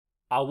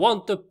I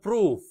want the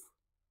proof.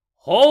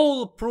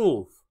 Whole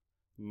proof.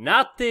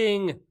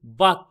 Nothing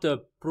but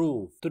the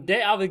proof.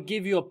 Today I will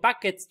give you a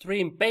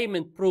PacketStream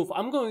payment proof.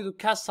 I'm going to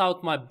cash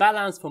out my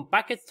balance from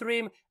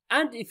PacketStream.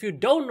 And if you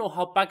don't know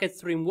how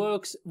PacketStream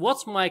works,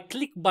 watch my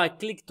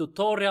click-by-click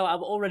tutorial.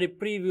 I've already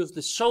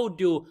previously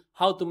showed you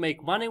how to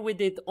make money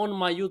with it on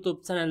my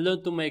YouTube channel,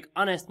 Learn to Make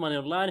Honest Money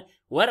Online,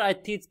 where I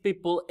teach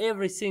people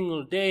every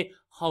single day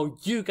how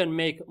you can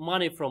make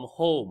money from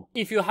home.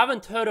 If you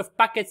haven't heard of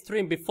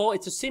PacketStream before,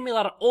 it's a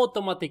similar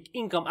automatic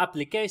income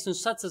application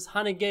such as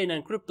Honeygain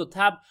and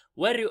CryptoTab,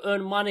 where you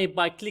earn money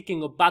by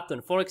clicking a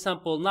button. For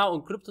example, now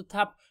on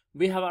CryptoTab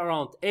we have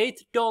around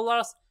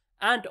 $8.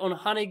 And on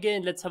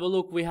Honeygain, let's have a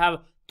look, we have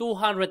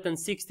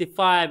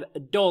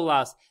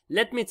 $265.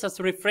 Let me just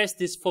refresh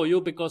this for you,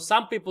 because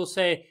some people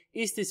say,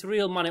 is this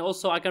real money?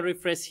 Also, I can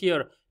refresh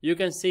here. You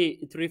can see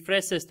it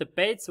refreshes the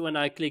page. When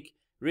I click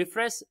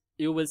refresh,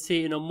 you will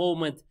see in a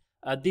moment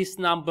this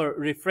number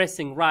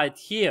refreshing right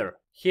here.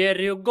 Here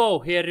you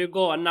go, here you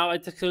go. And now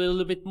it's actually a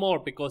little bit more,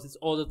 because it's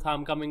all the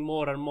time coming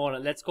more and more.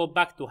 And let's go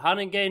back to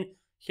Honeygain.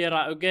 Here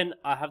again,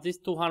 I have this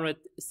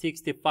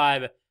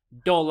 $265.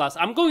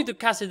 I'm going to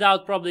cash it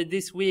out probably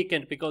this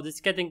weekend, because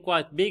it's getting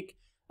quite big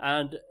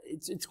and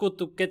it's good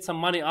to get some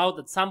money out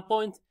at some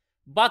point.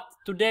 But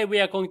today we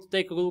are going to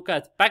take a look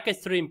at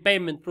PacketStream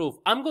payment proof.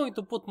 I'm going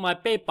to put my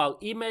PayPal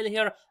email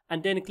here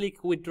and then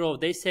click withdraw.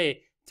 They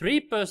say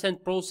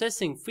 3%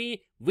 processing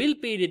fee will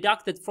be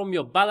deducted from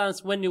your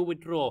balance when you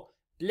withdraw.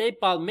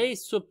 PayPal may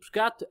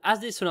subtract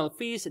additional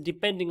fees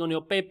depending on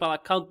your PayPal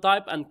account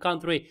type and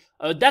country.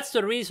 That's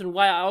the reason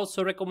why I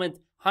also recommend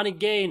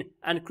Honeygain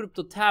and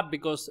CryptoTab,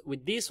 because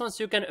with these ones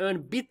you can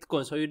earn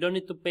Bitcoin, so you don't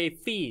need to pay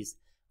fees,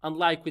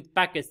 unlike with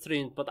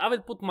PacketStream. But I will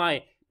put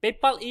my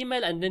PayPal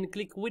email and then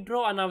click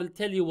withdraw, and I will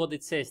tell you what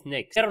it says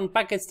next. Here on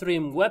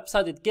PacketStream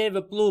website, it gave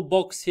a blue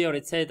box here.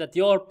 It said that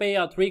your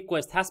payout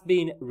request has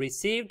been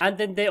received, and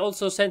then they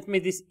also sent me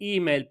this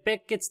email,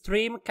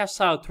 PacketStream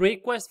cash out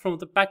request from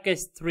the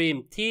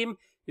PacketStream team.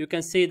 You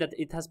can see that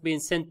it has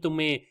been sent to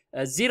me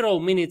 0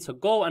 minutes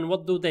ago. And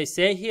what do they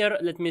say here?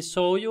 Let me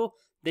show you.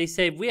 They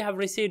say, we have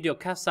received your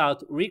cash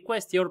out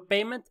request. Your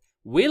payment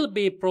will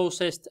be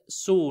processed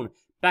soon.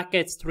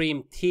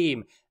 PacketStream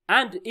team.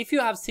 And if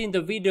you have seen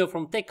the video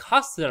from Tech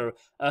Hustler,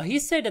 he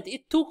said that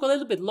it took a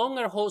little bit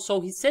longer,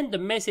 so he sent the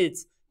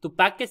message to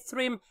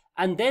PacketStream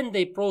and then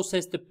they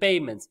processed the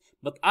payments.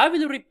 But I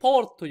will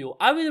report to you,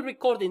 I will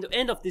record in the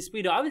end of this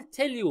video, I will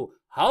tell you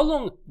how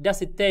long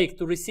does it take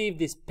to receive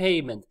this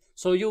payment.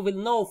 So you will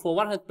know for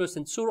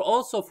 100% sure,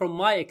 also from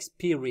my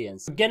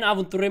experience. Again, I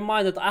want to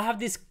remind that I have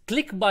this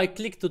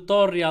click-by-click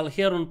tutorial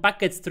here on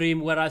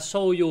PacketStream where I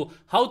show you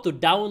how to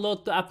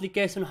download the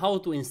application, how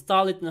to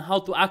install it, and how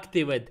to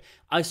activate.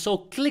 I show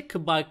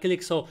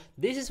click-by-click, so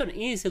this is an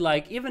easy,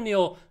 like even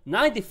your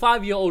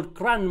 95-year-old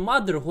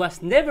grandmother who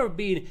has never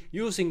been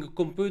using a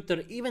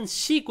computer, even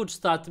she could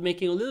start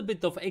making a little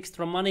bit of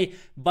extra money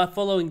by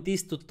following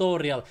this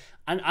tutorial.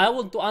 And I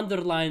want to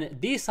underline,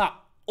 these are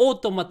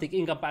automatic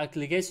income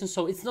applications,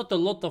 so it's not a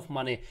lot of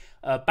money.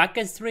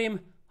 PacketStream,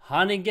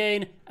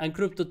 Honeygain and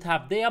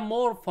CryptoTab, they are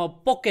more for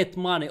pocket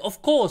money. Of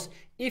course,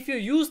 if you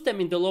use them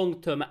in the long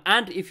term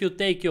and if you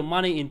take your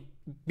money in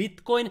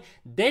Bitcoin,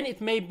 then it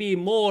may be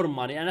more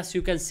money. And as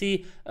you can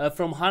see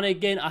from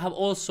Honeygain, I have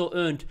also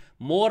earned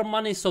more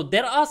money. So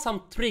there are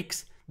some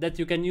tricks that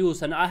you can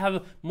use, and I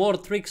have more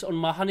tricks on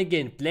my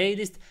Honeygain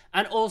playlist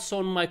and also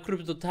on my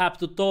CryptoTab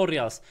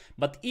tutorials.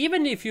 But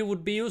even if you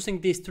would be using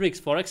these tricks,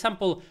 for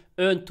example,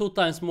 earn 2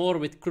 times more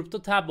with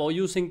CryptoTab, or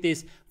using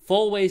these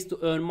 4 ways to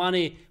earn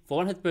money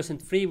for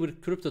 100% free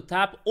with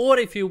CryptoTab, or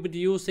if you would be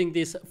using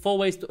these 4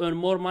 ways to earn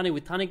more money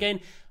with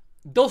Honeygain,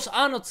 those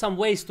are not some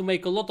ways to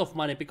make a lot of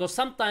money, because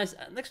sometimes,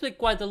 and actually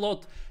quite a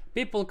lot,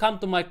 people come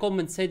to my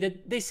comments say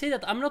that they say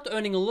that I'm not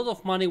earning a lot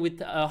of money with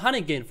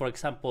Honeygain, for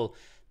example.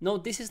 No,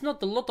 this is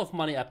not a lot of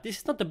money app. This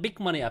is not a big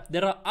money app.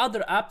 There are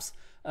other apps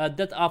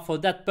that are for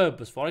that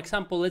purpose. For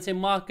example, let's say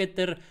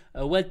Marketer,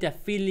 Wealthy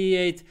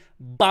Affiliate,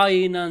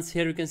 Binance.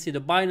 Here you can see the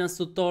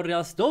Binance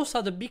tutorials. Those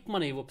are the big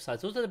money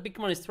websites. Those are the big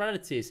money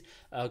strategies.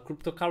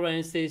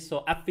 Cryptocurrencies,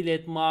 so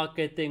affiliate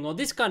marketing, or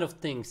these kind of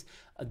things.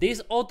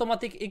 These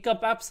automatic income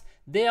apps,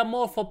 they are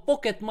more for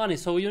pocket money,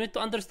 so you need to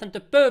understand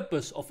the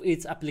purpose of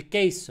each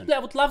application. I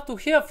would love to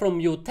hear from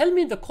you. Tell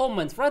me in the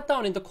comments, write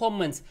down in the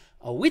comments,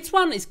 which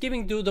one is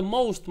giving you the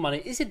most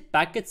money? Is it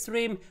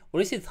PacketStream, or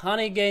is it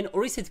Honeygain,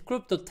 or is it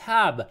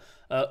CryptoTab?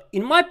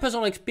 In my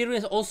personal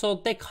experience, also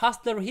Tech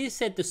Hustler, he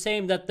said the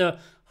same, that the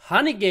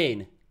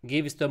Honeygain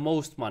gives the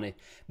most money.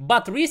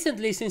 But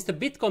recently, since the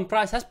Bitcoin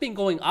price has been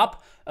going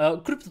up,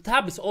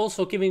 CryptoTab is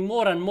also giving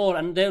more and more,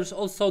 and there's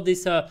also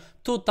this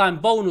 2-time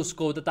bonus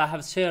code that I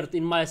have shared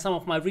in some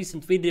of my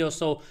recent videos,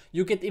 so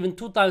you get even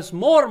 2 times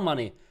more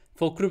money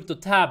for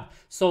CryptoTab.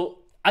 So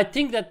I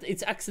think that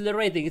it's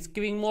accelerating, it's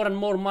giving more and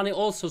more money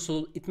also,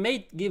 so it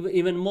may give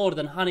even more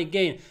than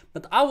Honeygain.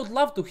 But I would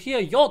love to hear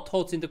your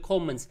thoughts in the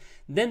comments.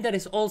 Then there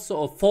is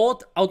also a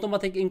fourth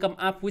automatic income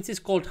app which is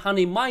called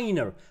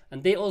Honeyminer,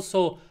 and they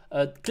also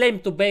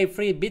claim to pay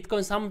free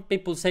Bitcoin. Some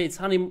people say it's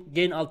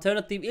Honeygain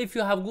alternative. If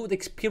you have good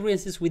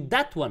experiences with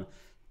that one,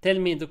 tell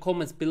me in the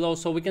comments below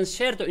so we can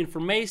share the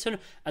information,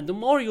 and the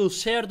more you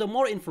share, the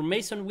more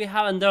information we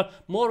have, and the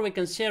more we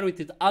can share it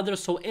with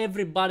others so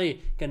everybody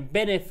can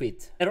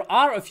benefit. There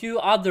are a few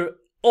other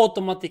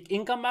automatic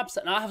income apps,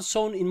 and I have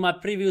shown in my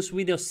previous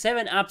video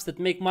 7 apps that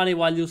make money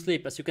while you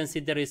sleep. As you can see,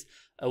 there is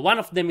one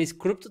of them is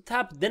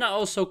CryptoTab. Then I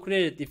also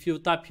created, if you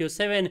type here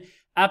 7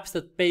 apps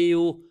that pay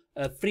you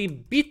free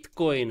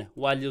Bitcoin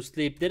while you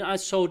sleep, then I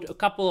showed a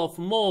couple of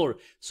more.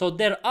 So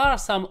there are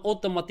some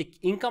automatic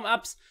income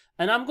apps,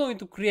 and I'm going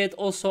to create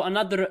also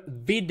another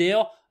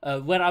video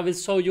where I will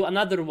show you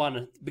another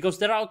one, because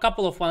there are a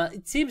couple of ones.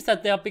 It seems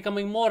that they are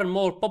becoming more and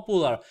more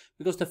popular,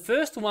 because the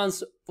first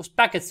ones was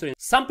PacketStream.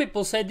 Some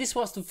people say this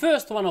was the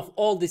first one of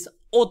all these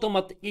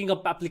automatic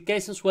income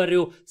applications where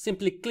you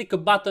simply click a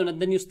button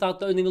and then you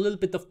start earning a little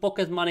bit of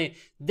pocket money.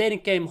 Then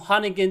came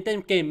Honeygain,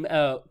 then came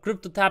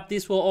CryptoTab.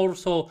 These were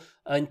also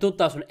in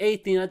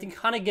 2018. I think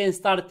Honeygain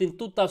started in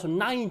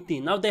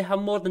 2019. Now they have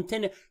more than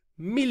 10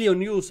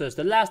 million users.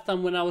 The last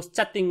time when I was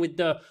chatting with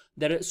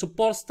their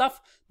support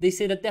staff, they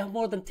say that they have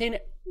more than 10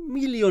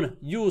 million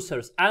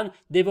users, and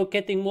they were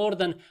getting more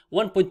than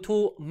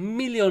 1.2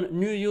 million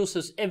new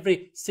users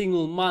every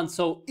single month.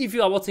 So if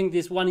you are watching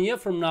this 1 year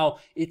from now,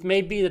 it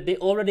may be that they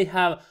already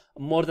have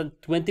more than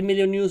 20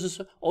 million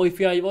users, or if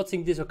you are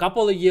watching this a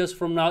couple of years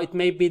from now, it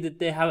may be that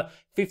they have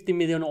 50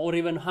 million or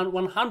even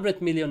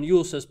 100 million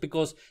users,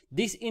 because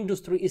this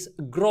industry is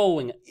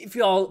growing. If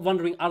you are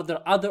wondering, are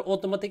there other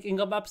automatic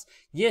income apps?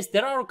 Yes,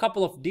 there are a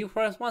couple of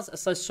different ones,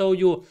 as I show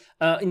you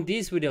in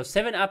this video.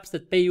 7 apps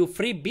that pay you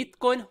free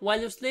Bitcoin while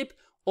you sleep,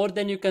 or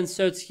then you can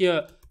search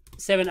here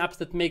 7 apps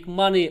that make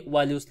money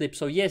while you sleep.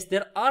 So yes,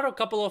 there are a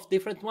couple of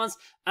different ones,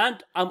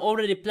 and I'm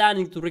already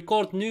planning to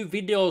record new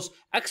videos,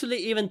 actually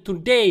even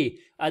today,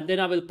 and then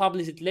I will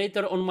publish it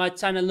later on my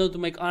channel, Learn to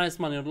Make Honest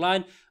Money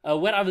Online,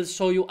 where I will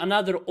show you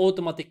another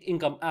automatic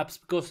income apps,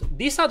 because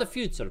these are the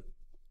future.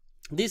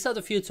 These are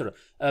the future.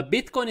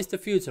 Bitcoin is the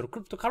future.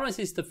 Cryptocurrency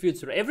is the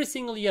future. Every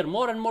single year,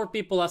 more and more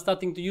people are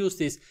starting to use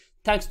this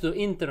thanks to the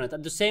internet.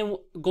 And the same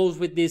goes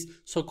with these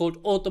so-called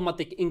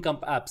automatic income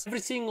apps. Every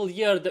single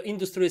year, the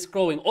industry is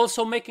growing.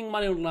 Also making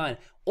money online.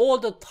 All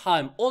the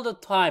time.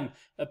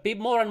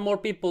 More and more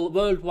people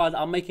worldwide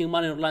are making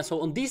money online. So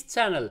on this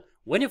channel,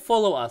 when you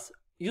follow us,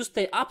 you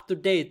stay up to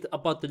date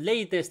about the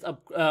latest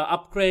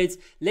upgrades,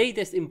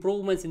 latest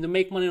improvements in the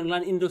make money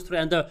online industry,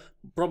 and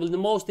probably the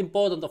most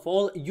important of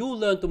all, you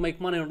learn to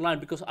make money online,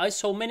 because I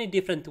show many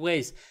different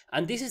ways.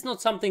 And this is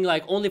not something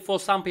like only for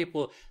some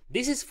people.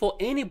 This is for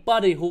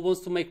anybody who wants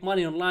to make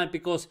money online,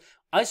 because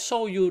I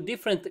show you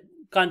different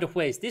kind of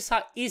ways. These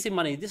are easy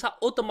money. These are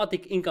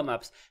automatic income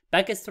apps.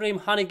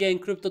 PacketStream, Honeygain,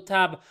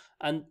 CryptoTab,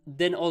 and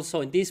then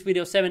also in this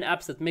video 7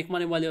 apps that make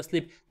money while you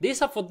sleep.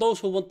 These are for those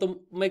who want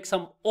to make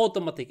some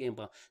automatic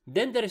income.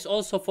 Then there is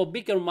also for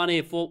bigger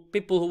money, for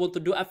people who want to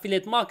do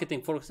affiliate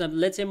marketing, for example,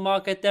 let's say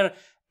marketer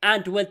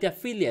and wealthy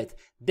affiliate.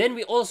 Then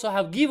we also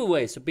have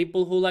giveaways, so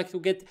people who like to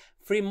get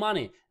free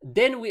money.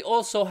 Then we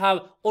also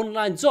have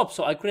online jobs.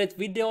 So I create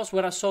videos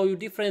where I show you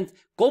different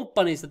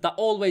companies that are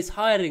always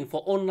hiring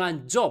for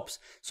online jobs.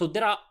 So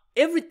there are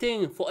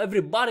everything for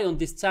everybody on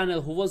this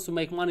channel who wants to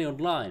make money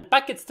online.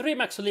 PacketStream,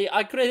 actually,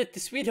 I created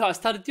this video. I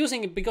started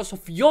using it because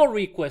of your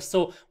requests.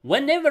 So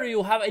whenever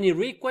you have any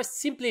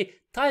requests, simply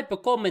type a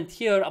comment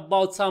here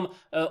about some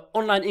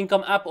online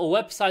income app or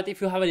website.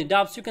 If you have any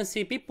doubts, you can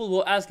see people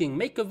were asking,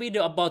 make a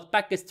video about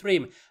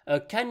PacketStream.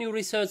 Can you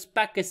research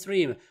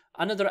PacketStream?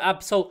 Another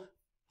app. So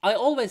I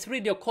always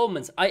read your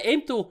comments. I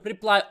aim to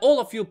reply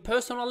all of you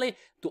personally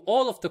to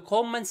all of the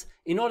comments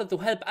in order to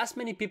help as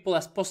many people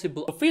as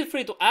possible. So feel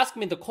free to ask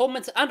me in the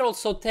comments, and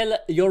also tell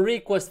your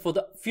request for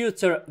the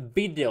future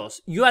videos.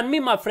 You and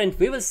me, my friend,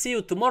 we will see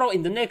you tomorrow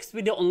in the next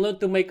video on Learn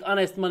to Make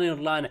Honest Money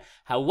Online.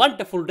 Have a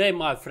wonderful day,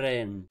 my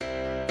friend.